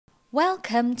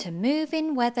Welcome to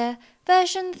Move-In Weather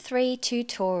version 3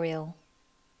 tutorial.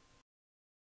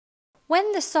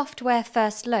 When the software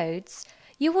first loads,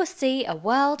 you will see a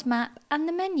world map and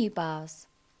the menu bars.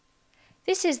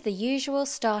 This is the usual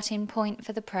starting point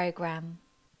for the program.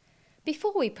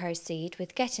 Before we proceed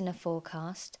with getting a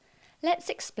forecast, let's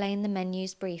explain the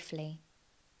menus briefly.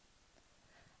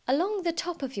 Along the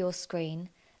top of your screen,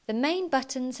 the main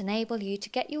buttons enable you to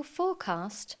get your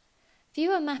forecast,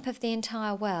 view a map of the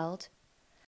entire world,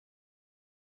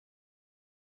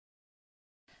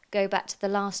 go back to the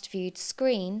last viewed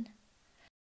screen,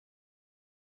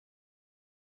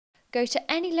 go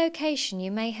to any location you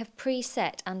may have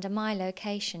preset under My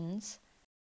Locations,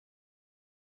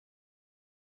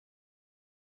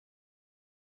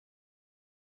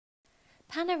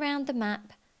 pan around the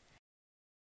map,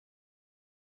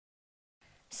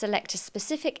 select a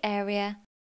specific area,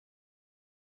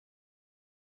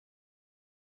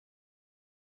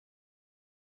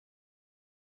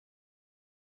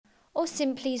 or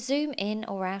simply zoom in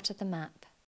or out of the map.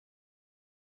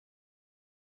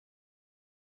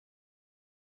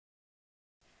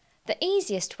 The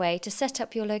easiest way to set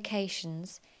up your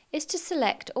locations is to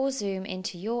select or zoom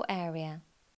into your area.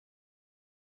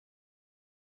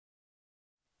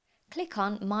 Click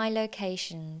on My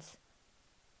Locations.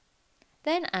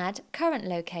 Then add Current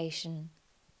Location,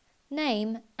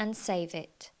 name and save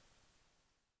it.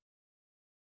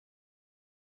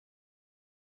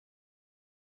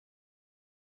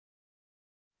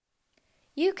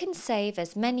 You can save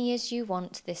as many as you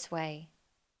want this way.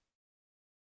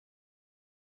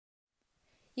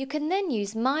 You can then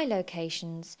use My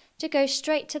Locations to go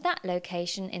straight to that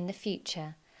location in the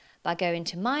future by going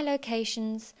to My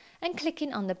Locations and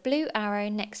clicking on the blue arrow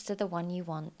next to the one you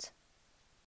want.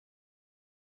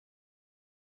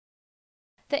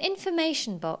 The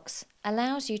information box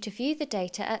allows you to view the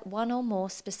data at one or more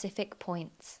specific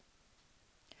points.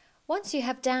 Once you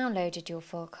have downloaded your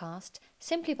forecast,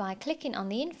 simply by clicking on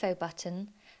the Info button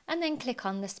and then click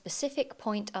on the specific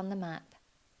point on the map,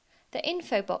 the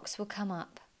info box will come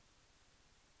up.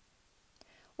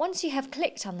 Once you have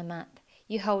clicked on the map,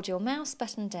 you hold your mouse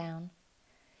button down.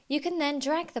 You can then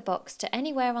drag the box to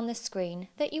anywhere on the screen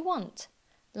that you want,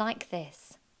 like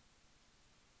this.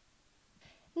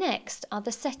 Next are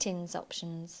the Settings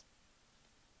options.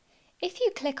 If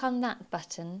you click on that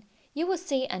button, you will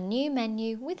see a new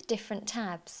menu with different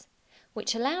tabs,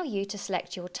 which allow you to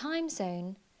select your time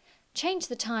zone, change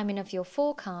the timing of your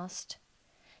forecast,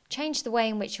 change the way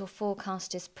in which your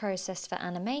forecast is processed for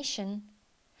animation,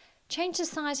 change the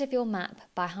size of your map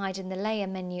by hiding the layer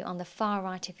menu on the far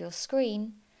right of your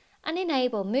screen, and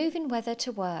enable Move-In Weather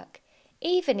to work,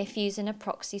 even if using a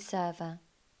proxy server.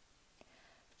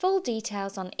 Full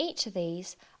details on each of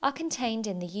these are contained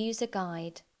in the user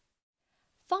guide.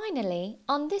 Finally,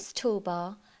 on this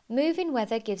toolbar, Move-In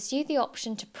Weather gives you the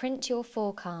option to print your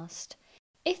forecast.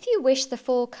 If you wish the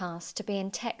forecast to be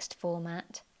in text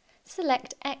format,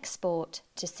 select Export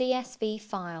to CSV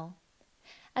file,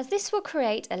 as this will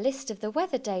create a list of the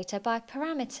weather data by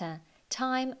parameter,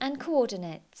 time and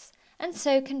coordinates, and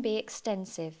so can be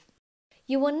extensive.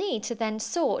 You will need to then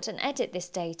sort and edit this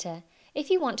data if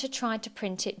you want to try to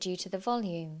print it due to the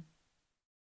volume.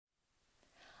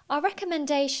 Our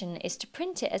recommendation is to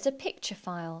print it as a picture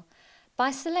file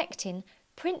by selecting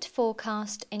Print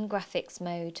Forecast in Graphics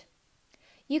mode.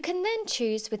 You can then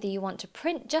choose whether you want to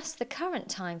print just the current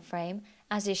time frame,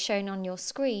 as is shown on your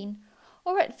screen,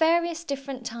 or at various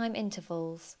different time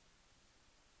intervals.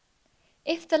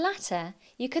 If the latter,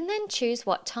 you can then choose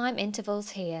what time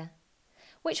intervals here,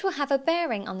 which will have a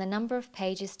bearing on the number of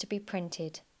pages to be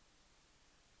printed.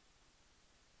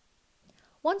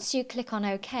 Once you click on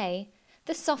OK,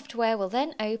 the software will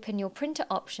then open your printer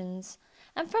options,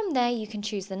 and from there you can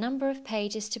choose the number of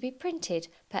pages to be printed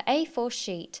per A4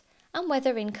 sheet and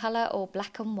whether in colour or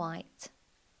black and white.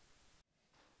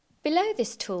 Below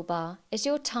this toolbar is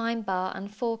your time bar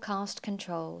and forecast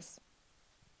controls.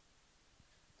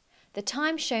 The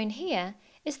time shown here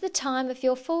is the time of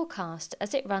your forecast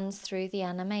as it runs through the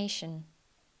animation.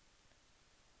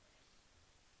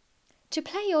 To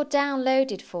play your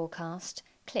downloaded forecast,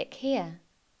 click here.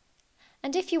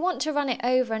 And if you want to run it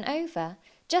over and over,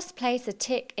 just place a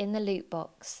tick in the loop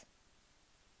box.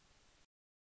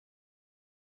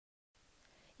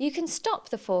 You can stop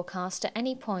the forecast at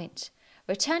any point,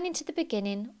 returning to the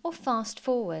beginning or fast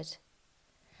forward.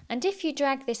 And if you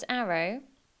drag this arrow,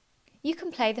 you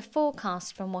can play the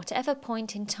forecast from whatever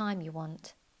point in time you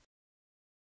want.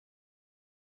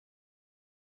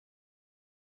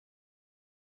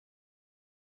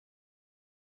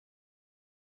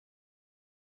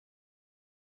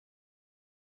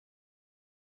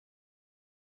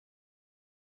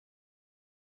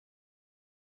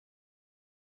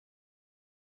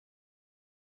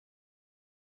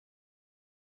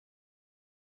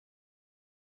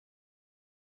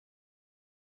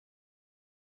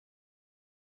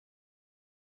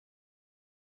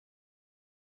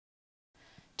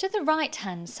 To the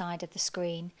right-hand side of the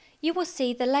screen, you will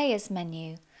see the Layers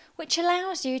menu, which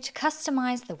allows you to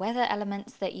customize the weather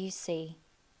elements that you see.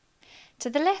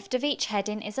 To the left of each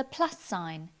heading is a plus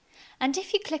sign, and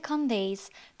if you click on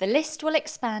these, the list will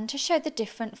expand to show the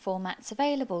different formats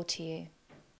available to you.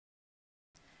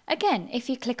 Again,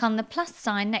 if you click on the plus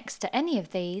sign next to any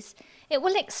of these, it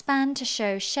will expand to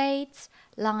show shades,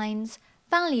 lines,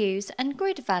 values and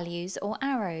grid values or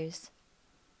arrows.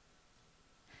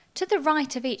 To the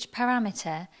right of each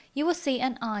parameter, you will see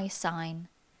an eye sign.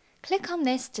 Click on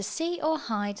this to see or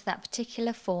hide that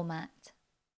particular format.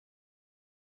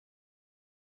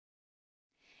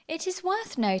 It is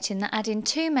worth noting that adding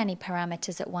too many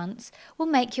parameters at once will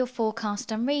make your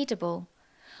forecast unreadable.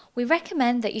 We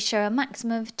recommend that you show a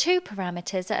maximum of 2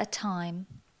 parameters at a time.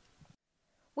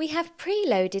 We have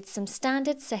preloaded some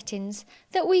standard settings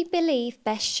that we believe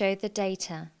best show the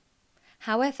data.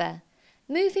 However,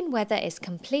 moving weather is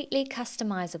completely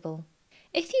customizable.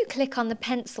 If you click on the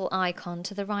pencil icon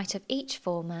to the right of each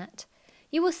format,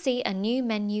 you will see a new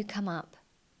menu come up,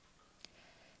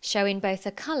 showing both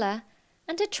a colour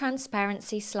and a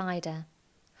transparency slider,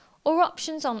 or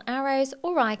options on arrows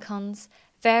or icons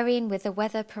varying with the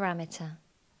weather parameter.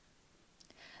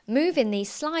 Moving these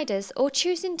sliders or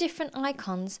choosing different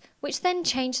icons which then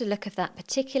change the look of that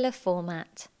particular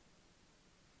format.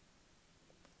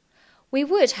 We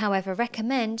would, however,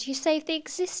 recommend you save the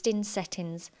existing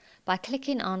settings by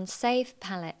clicking on Save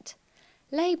Palette,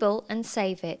 label and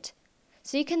save it,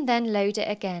 so you can then load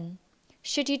it again,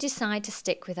 should you decide to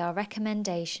stick with our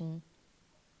recommendation.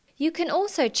 You can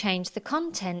also change the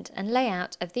content and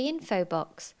layout of the info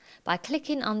box by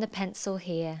clicking on the pencil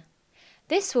here.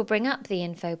 This will bring up the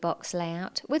info box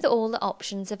layout with all the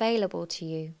options available to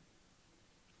you.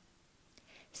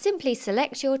 Simply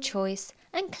select your choice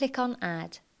and click on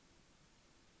Add.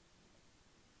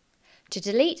 To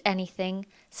delete anything,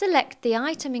 select the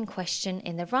item in question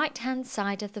in the right-hand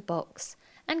side of the box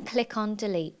and click on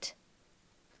Delete.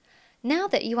 Now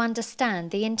that you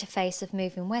understand the interface of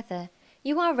moving weather,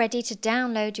 you are ready to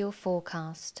download your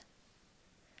forecast.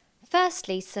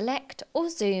 Firstly, select or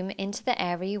zoom into the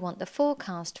area you want the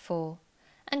forecast for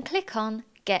and click on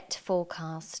Get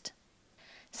Forecast.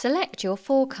 Select your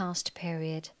forecast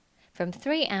period from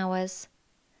 3 hours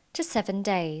to 7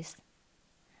 days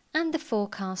and the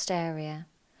forecast area.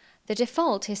 The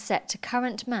default is set to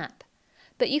current map,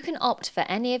 but you can opt for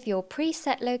any of your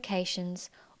preset locations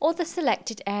or the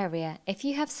selected area if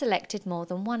you have selected more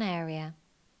than one area.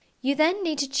 You then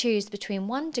need to choose between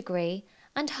 1 degree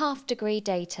and half-degree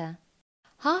data.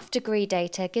 Half-degree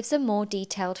data gives a more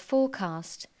detailed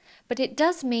forecast, but it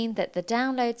does mean that the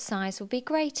download size will be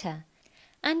greater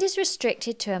and is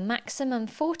restricted to a maximum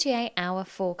 48-hour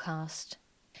forecast.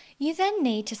 You then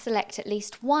need to select at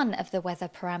least one of the weather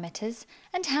parameters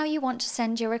and how you want to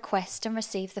send your request and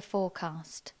receive the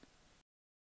forecast.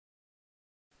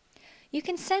 You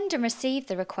can send and receive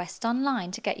the request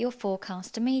online to get your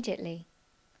forecast immediately.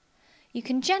 You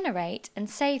can generate and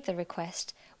save the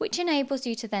request, which enables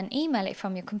you to then email it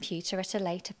from your computer at a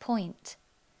later point.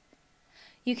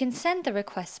 You can send the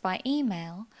request by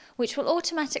email, which will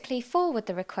automatically forward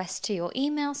the request to your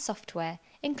email software,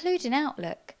 including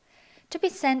Outlook, to be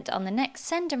sent on the next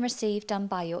send and receive done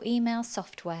by your email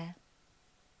software.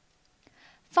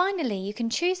 Finally, you can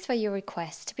choose for your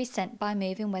request to be sent by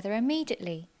Moving Weather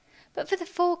immediately, but for the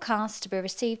forecast to be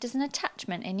received as an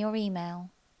attachment in your email.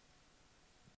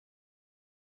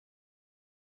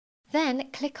 Then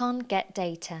click on Get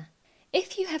Data.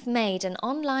 If you have made an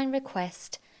online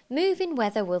request, Moving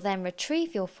Weather will then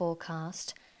retrieve your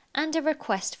forecast and a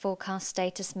Request Forecast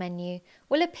Status menu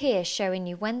will appear showing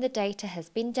you when the data has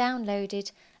been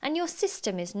downloaded and your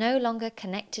system is no longer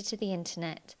connected to the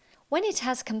internet. When it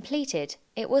has completed,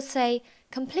 it will say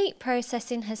Complete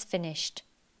processing has finished.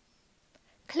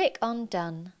 Click on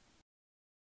Done.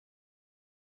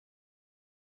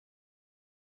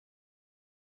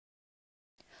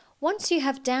 Once you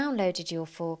have downloaded your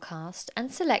forecast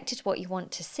and selected what you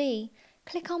want to see,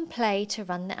 click on Play to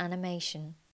run the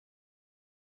animation.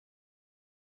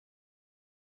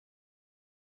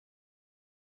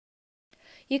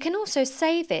 You can also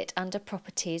save it under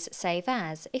Properties Save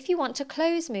As if you want to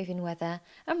close Moving Weather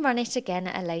and run it again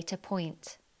at a later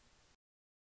point.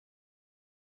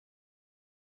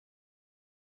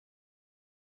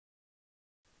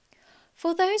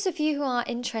 For those of you who are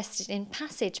interested in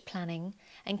passage planning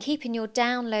and keeping your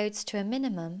downloads to a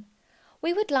minimum,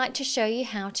 we would like to show you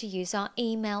how to use our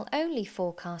email-only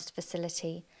forecast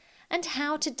facility and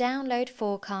how to download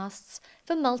forecasts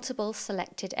for multiple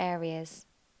selected areas.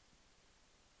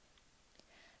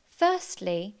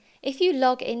 Firstly, If you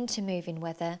log into Moving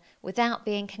Weather without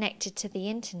being connected to the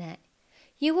internet,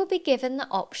 you will be given the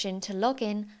option to log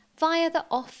in via the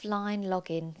offline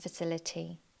login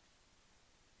facility.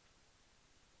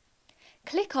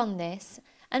 Click on this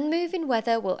and Moving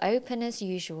Weather will open as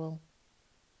usual.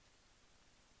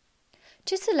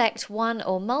 To select one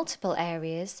or multiple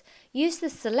areas, use the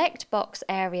Select Box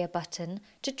Area button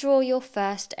to draw your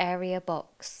first area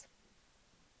box.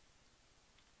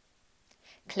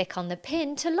 Click on the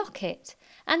pin to lock it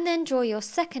and then draw your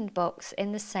second box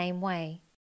in the same way.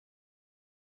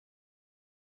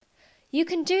 You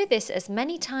can do this as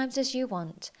many times as you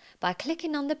want by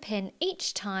clicking on the pin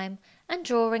each time and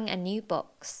drawing a new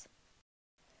box.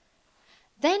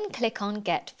 Then click on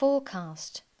Get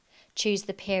Forecast. Choose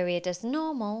the period as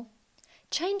normal,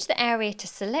 change the area to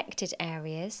selected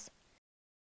areas,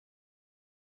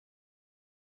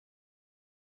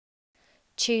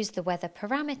 choose the weather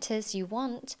parameters you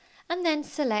want and then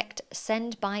select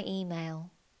Send by Email.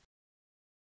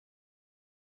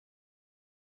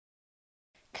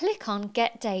 Click on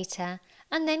Get Data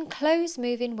and then close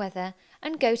Moving Weather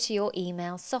and go to your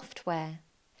email software.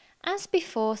 As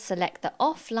before, select the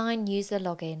offline user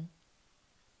login.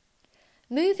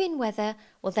 Moving Weather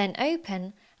will then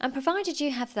open, and provided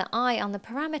you have the eye on the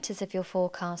parameters of your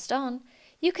forecast on,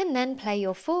 you can then play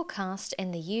your forecast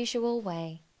in the usual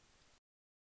way.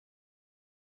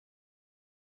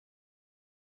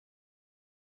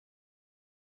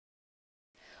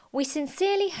 We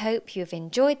sincerely hope you have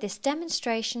enjoyed this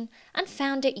demonstration and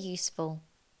found it useful.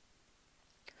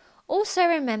 Also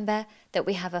remember that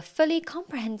we have a fully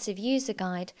comprehensive user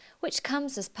guide which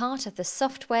comes as part of the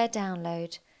software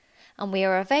download, and we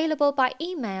are available by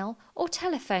email or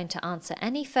telephone to answer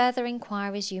any further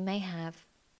inquiries you may have.